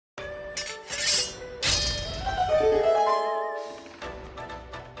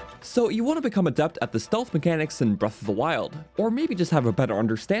So you want to become adept at the stealth mechanics in Breath of the Wild, or maybe just have a better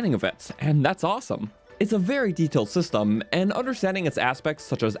understanding of it, and that's awesome. It's a very detailed system, and understanding its aspects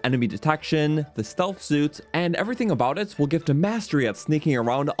such as enemy detection, the stealth suit, and everything about it will give to mastery at sneaking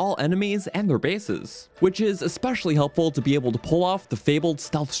around all enemies and their bases, which is especially helpful to be able to pull off the fabled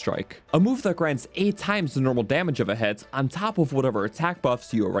Stealth Strike, a move that grants 8 times the normal damage of a hit on top of whatever attack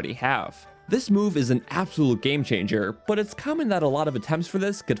buffs you already have. This move is an absolute game changer, but it's common that a lot of attempts for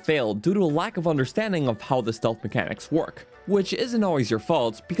this could fail due to a lack of understanding of how the stealth mechanics work, which isn't always your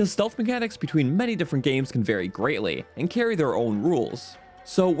fault because stealth mechanics between many different games can vary greatly and carry their own rules.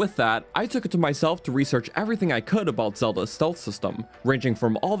 So with that, I took it to myself to research everything I could about Zelda's stealth system, ranging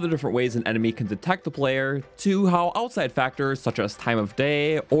from all the different ways an enemy can detect the player, to how outside factors such as time of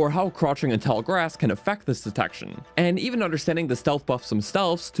day, or how crouching in tall grass can affect this detection, and even understanding the stealth buffs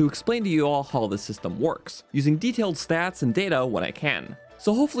themselves to explain to you all how the system works, using detailed stats and data when I can.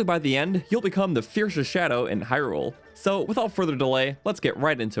 So hopefully by the end, you'll become the fiercest shadow in Hyrule. So without further delay, let's get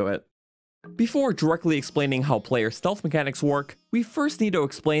right into it. Before directly explaining how player stealth mechanics work, we first need to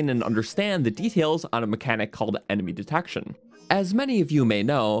explain and understand the details on a mechanic called enemy detection. As many of you may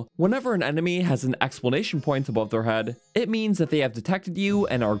know, whenever an enemy has an exclamation point above their head, it means that they have detected you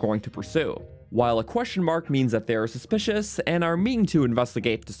and are going to pursue, while a question mark means that they are suspicious and are meaning to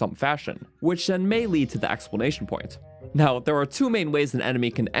investigate to some fashion, which then may lead to the exclamation point. Now, there are 2 main ways an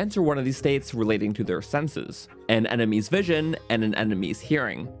enemy can enter one of these states relating to their senses, an enemy's vision and an enemy's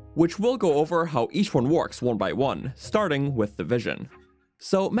hearing, which we'll go over how each one works one by one, starting with the vision.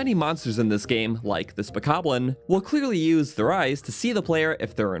 So many monsters in this game, like this bokoblin, will clearly use their eyes to see the player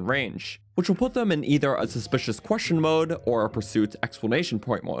if they're in range, which will put them in either a suspicious question mode or a pursuit exclamation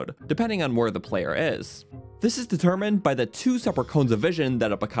point mode, depending on where the player is. This is determined by the 2 separate cones of vision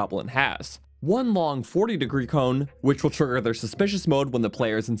that a bokoblin has. One long 40-degree cone, which will trigger their suspicious mode when the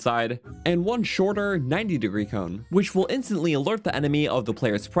player is inside, and one shorter 90-degree cone, which will instantly alert the enemy of the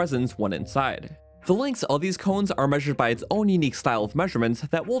player's presence when inside. The lengths of these cones are measured by its own unique style of measurement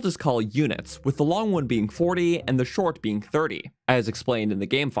that we'll just call units, with the long one being 40 and the short being 30, as explained in the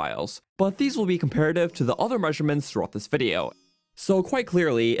game files, but these will be comparative to the other measurements throughout this video. So quite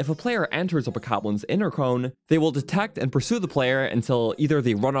clearly, if a player enters a bokoblin's inner cone, they will detect and pursue the player until either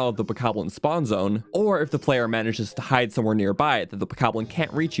they run out of the bokoblin's spawn zone, or if the player manages to hide somewhere nearby that the bokoblin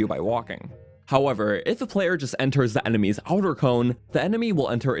can't reach you by walking. However, if the player just enters the enemy's outer cone, the enemy will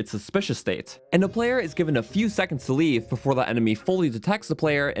enter its suspicious state, and the player is given a few seconds to leave before the enemy fully detects the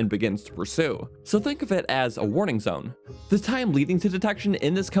player and begins to pursue. So think of it as a warning zone. The time leading to detection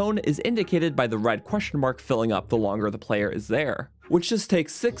in this cone is indicated by the red question mark filling up the longer the player is there, which just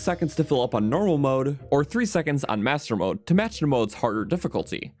takes 6 seconds to fill up on normal mode, or 3 seconds on master mode to match the mode's harder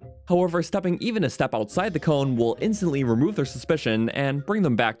difficulty. However, stepping even a step outside the cone will instantly remove their suspicion and bring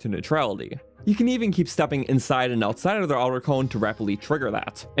them back to neutrality. You can even keep stepping inside and outside of their outer cone to rapidly trigger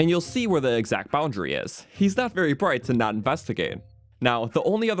that, and you'll see where the exact boundary is. He's not very bright to not investigate. Now, the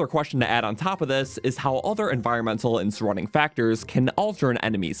only other question to add on top of this is how other environmental and surrounding factors can alter an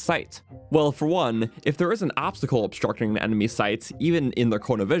enemy's sight. Well, for one, if there is an obstacle obstructing an enemy's sight, even in their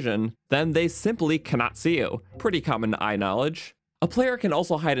cone of vision, then they simply cannot see you. Pretty common eye knowledge. A player can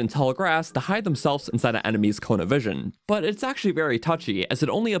also hide in tall grass to hide themselves inside an enemy's cone of vision, but it's actually very touchy as it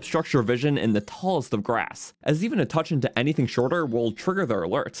only obstructs your vision in the tallest of grass, as even a touch into anything shorter will trigger their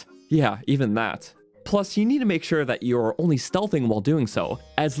alert. Yeah, even that. Plus, you need to make sure that you're only stealthing while doing so,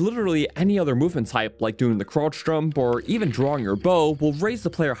 as literally any other movement type like doing the crouch jump or even drawing your bow will raise the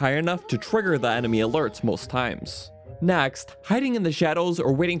player high enough to trigger the enemy alerts most times. Next, hiding in the shadows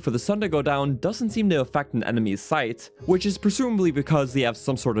or waiting for the sun to go down doesn't seem to affect an enemy's sight, which is presumably because they have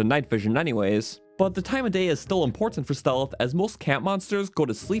some sort of night vision anyways. But the time of day is still important for stealth as most camp monsters go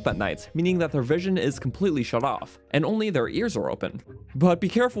to sleep at night, meaning that their vision is completely shut off, and only their ears are open. But be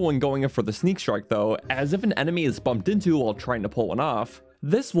careful when going in for the sneak strike though, as if an enemy is bumped into while trying to pull one off,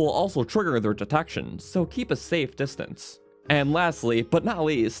 this will also trigger their detection, so keep a safe distance. And lastly, but not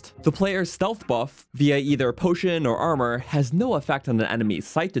least, the player's stealth buff, via either potion or armor, has no effect on an enemy's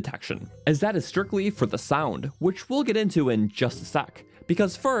sight detection, as that is strictly for the sound, which we'll get into in just a sec.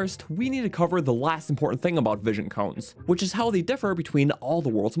 Because first, we need to cover the last important thing about vision cones, which is how they differ between all the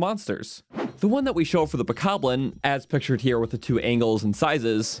world's monsters. The one that we show for the bokoblin, as pictured here with the 2 angles and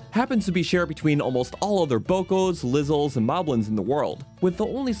sizes, happens to be shared between almost all other bokos, lizzles, and moblins in the world, with the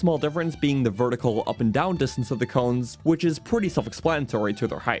only small difference being the vertical up and down distance of the cones, which is pretty self-explanatory to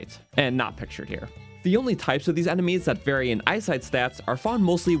their height, and not pictured here. The only types of these enemies that vary in eyesight stats are found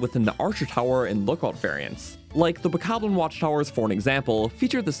mostly within the Archer Tower and Lookout variants, Like the Bokoblin watchtowers, for an example,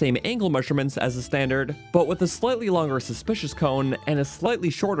 feature the same angle measurements as the standard, but with a slightly longer suspicious cone and a slightly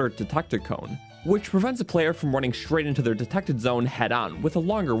shorter detected cone, which prevents a player from running straight into their detected zone head-on with a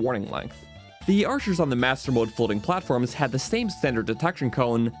longer warning length. The archers on the Master Mode floating platforms had the same standard detection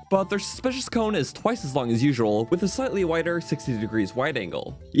cone, but their suspicious cone is twice as long as usual, with a slightly wider 60 degrees wide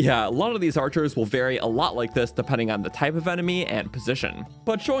angle. Yeah, a lot of these archers will vary a lot like this depending on the type of enemy and position.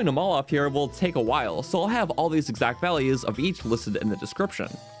 But showing them all off here will take a while, so I'll have all these exact values of each listed in the description.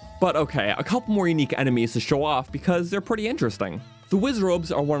 But okay, a couple more unique enemies to show off because they're pretty interesting. The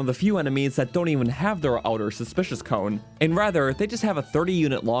Wizrobes are one of the few enemies that don't even have their outer suspicious cone, and rather, they just have a 30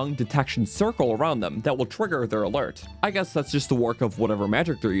 unit long detection circle around them that will trigger their alert. I guess that's just the work of whatever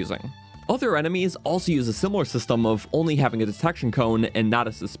magic they're using. Other enemies also use a similar system of only having a detection cone and not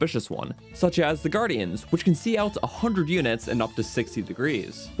a suspicious one, such as the Guardians, which can see out 100 units and up to 60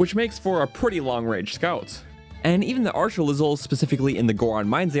 degrees, which makes for a pretty long range scout. And even the Archer Lizzles, specifically in the Goron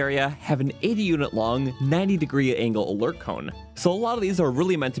Mines area, have an 80 unit long, 90 degree angle alert cone, so a lot of these are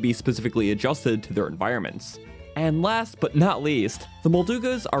really meant to be specifically adjusted to their environments. And last but not least, the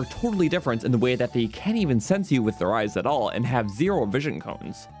Moldugas are totally different in the way that they can't even sense you with their eyes at all and have zero vision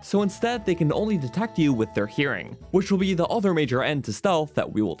cones. So instead, they can only detect you with their hearing, which will be the other major end to stealth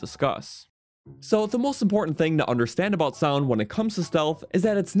that we will discuss. So the most important thing to understand about sound when it comes to stealth is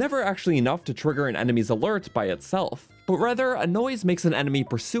that it's never actually enough to trigger an enemy's alert by itself, but rather a noise makes an enemy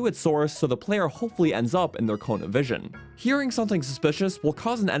pursue its source so the player hopefully ends up in their cone of vision. Hearing something suspicious will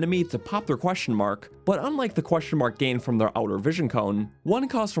cause an enemy to pop their question mark, but unlike the question mark gained from their outer vision cone, one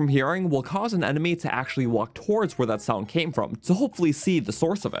cause from hearing will cause an enemy to actually walk towards where that sound came from to hopefully see the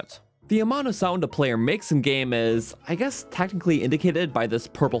source of it. The amount of sound a player makes in-game is, I guess, technically indicated by this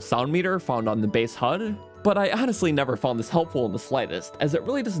purple sound meter found on the base HUD, but I honestly never found this helpful in the slightest, as it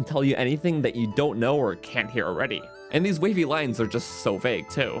really doesn't tell you anything that you don't know or can't hear already. And these wavy lines are just so vague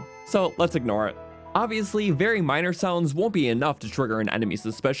too, so let's ignore it. Obviously, very minor sounds won't be enough to trigger an enemy's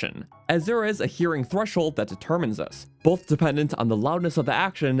suspicion, as there is a hearing threshold that determines this, both dependent on the loudness of the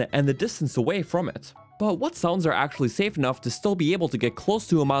action and the distance away from it. But what sounds are actually safe enough to still be able to get close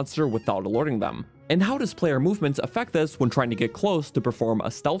to a monster without alerting them? And how does player movements affect this when trying to get close to perform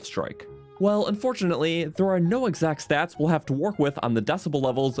a stealth strike? Well, unfortunately, there are no exact stats we'll have to work with on the decibel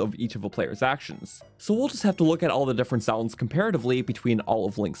levels of each of a player's actions, so we'll just have to look at all the different sounds comparatively between all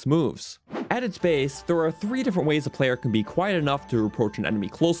of Link's moves. At its base, there are 3 different ways a player can be quiet enough to approach an enemy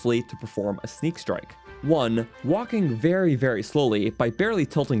closely to perform a sneak strike. 1. Walking very slowly by barely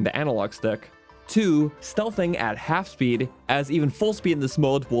tilting the analog stick. 2. Stealthing at half speed, as even full speed in this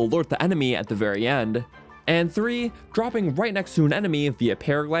mode will alert the enemy at the very end. And 3. Dropping right next to an enemy via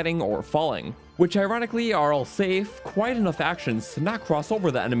paragliding or falling, which ironically are all safe, quiet enough actions to not cross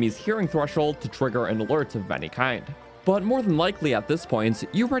over the enemy's hearing threshold to trigger an alert of any kind. But more than likely at this point,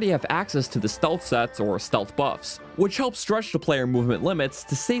 you already have access to the stealth sets or stealth buffs, which help stretch the player movement limits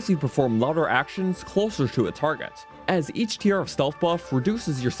to safely perform louder actions closer to a target, as each tier of stealth buff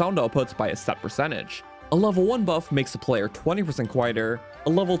reduces your sound output by a set percentage. A level 1 buff makes the player 20% quieter, a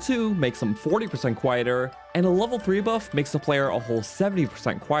level 2 makes them 40% quieter, and a level 3 buff makes the player a whole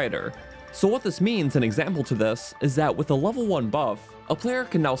 70% quieter. So what this means, an example to this, is that with a level 1 buff, a player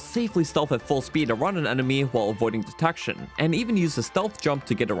can now safely stealth at full speed around an enemy while avoiding detection, and even use a stealth jump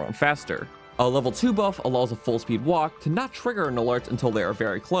to get around faster. A level 2 buff allows a full speed walk to not trigger an alert until they are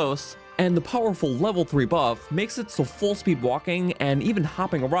very close, and the powerful level 3 buff makes it so full speed walking and even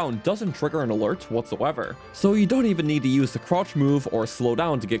hopping around doesn't trigger an alert whatsoever, so you don't even need to use the crouch move or slow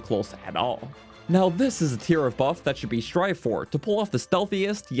down to get close at all. Now this is a tier of buff that should be strived for to pull off the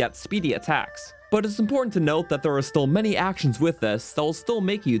stealthiest yet speedy attacks. But it's important to note that there are still many actions with this that will still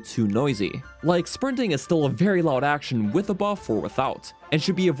make you too noisy. Like sprinting is still a very loud action with a buff or without, and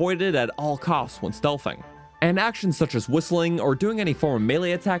should be avoided at all costs when stealthing. And actions such as whistling or doing any form of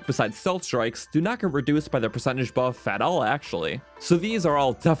melee attack besides stealth strikes do not get reduced by the percentage buff at all actually, so these are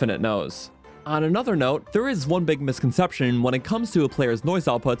all definite no's. On another note, there is one big misconception when it comes to a player's noise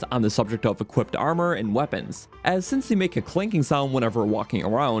output on the subject of equipped armor and weapons, as since they make a clinking sound whenever walking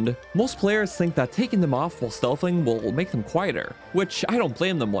around, most players think that taking them off while stealthing will make them quieter, which I don't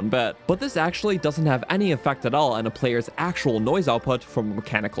blame them one bit, but this actually doesn't have any effect at all on a player's actual noise output from a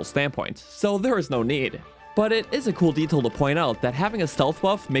mechanical standpoint, so there is no need. But it is a cool detail to point out that having a stealth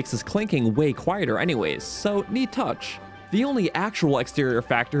buff makes this clinking way quieter anyways, so neat touch. The only actual exterior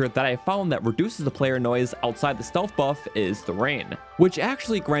factor that I found that reduces the player noise outside the stealth buff is the rain, which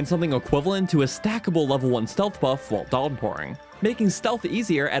actually grants something equivalent to a stackable level 1 stealth buff while downpouring, making stealth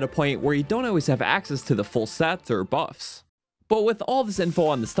easier at a point where you don't always have access to the full set or buffs. But with all this info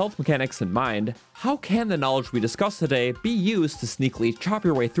on the stealth mechanics in mind, how can the knowledge we discussed today be used to sneakily chop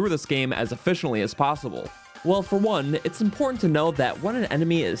your way through this game as efficiently as possible? Well, for one, it's important to know that when an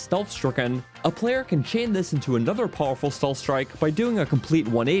enemy is stealth-stricken, a player can chain this into another powerful stealth strike by doing a complete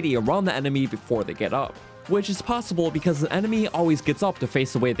 180 around the enemy before they get up. Which is possible because the enemy always gets up to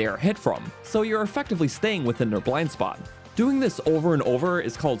face the way they are hit from, so you're effectively staying within their blind spot. Doing this over and over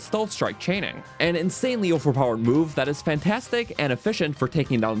is called stealth strike chaining, an insanely overpowered move that is fantastic and efficient for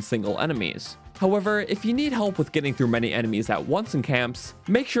taking down single enemies. However, if you need help with getting through many enemies at once in camps,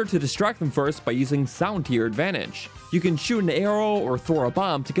 make sure to distract them first by using sound to your advantage. You can shoot an arrow or throw a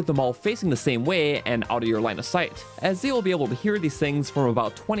bomb to get them all facing the same way and out of your line of sight, as they will be able to hear these things from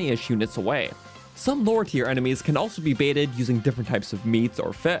about 20-ish units away. Some lower tier enemies can also be baited using different types of meat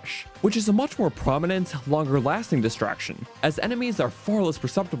or fish, which is a much more prominent, longer lasting distraction, as enemies are far less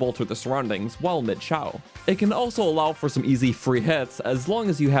perceptible to their surroundings while mid-chow. It can also allow for some easy free hits as long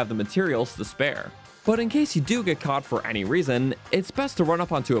as you have the materials to spare. But in case you do get caught for any reason, it's best to run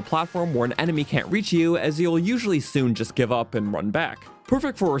up onto a platform where an enemy can't reach you, as you'll usually soon just give up and run back.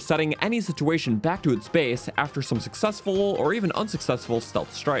 Perfect for resetting any situation back to its base after some successful or even unsuccessful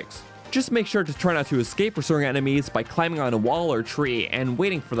stealth strikes. Just make sure to try not to escape pursuing enemies by climbing on a wall or tree and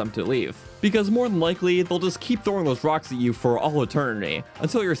waiting for them to leave, because more than likely they'll just keep throwing those rocks at you for all eternity,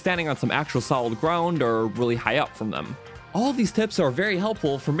 until you're standing on some actual solid ground or really high up from them. All of these tips are very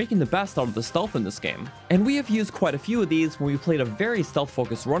helpful for making the best out of the stealth in this game, and we have used quite a few of these when we played a very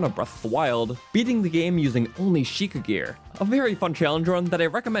stealth-focused run of Breath of the Wild, beating the game using only Sheikah gear, a very fun challenge run that I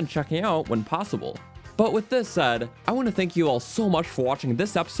recommend checking out when possible. But with this said, I want to thank you all so much for watching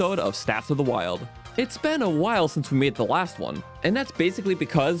this episode of Stats of the Wild. It's been a while since we made the last one, and that's basically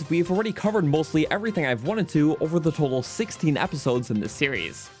because we've already covered mostly everything I've wanted to over the total 16 episodes in this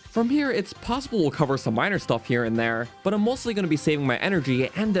series. From here, it's possible we'll cover some minor stuff here and there, but I'm mostly going to be saving my energy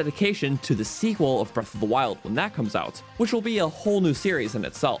and dedication to the sequel of Breath of the Wild when that comes out, which will be a whole new series in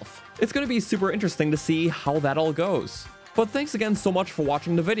itself. It's going to be super interesting to see how that all goes. But thanks again so much for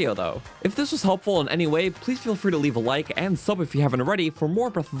watching the video though. If this was helpful in any way, please feel free to leave a like and sub if you haven't already for more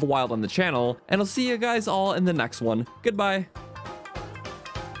Breath of the Wild on the channel, and I'll see you guys all in the next one. Goodbye!